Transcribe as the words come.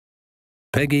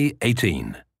Peggy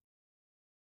 18.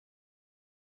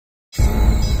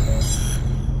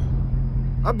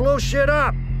 I blow shit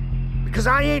up because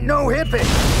I ain't no hippie.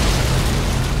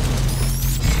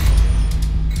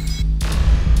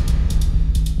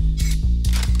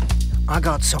 I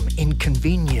got some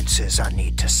inconveniences I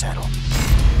need to settle.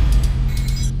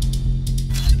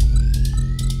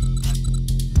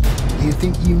 You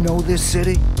think you know this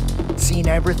city? Seen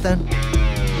everything? Jesus,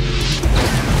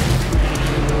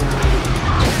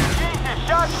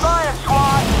 shots fired,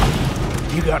 squad!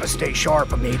 You gotta stay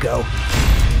sharp, amigo.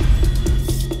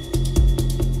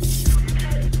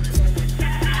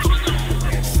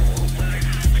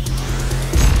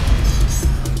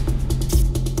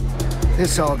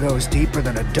 This all goes deeper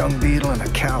than a dung beetle and a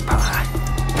cow pie.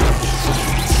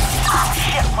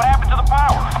 Shit, what happened to the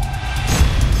power?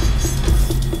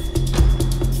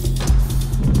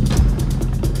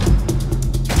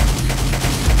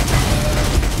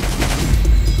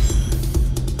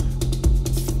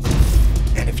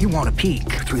 And if you want to peek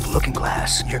through the looking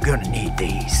glass, you're gonna need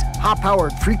these.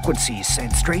 High-powered frequencies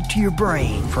sent straight to your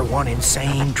brain for one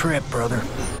insane trip, brother.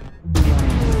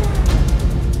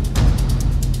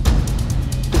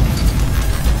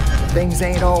 Things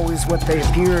ain't always what they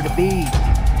appear to be.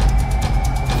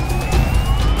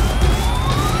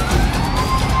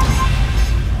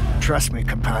 Trust me,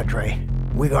 compadre,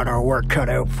 we got our work cut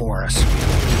out for us.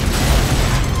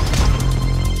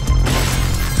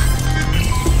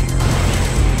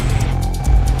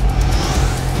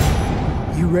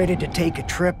 You ready to take a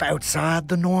trip outside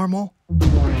the normal?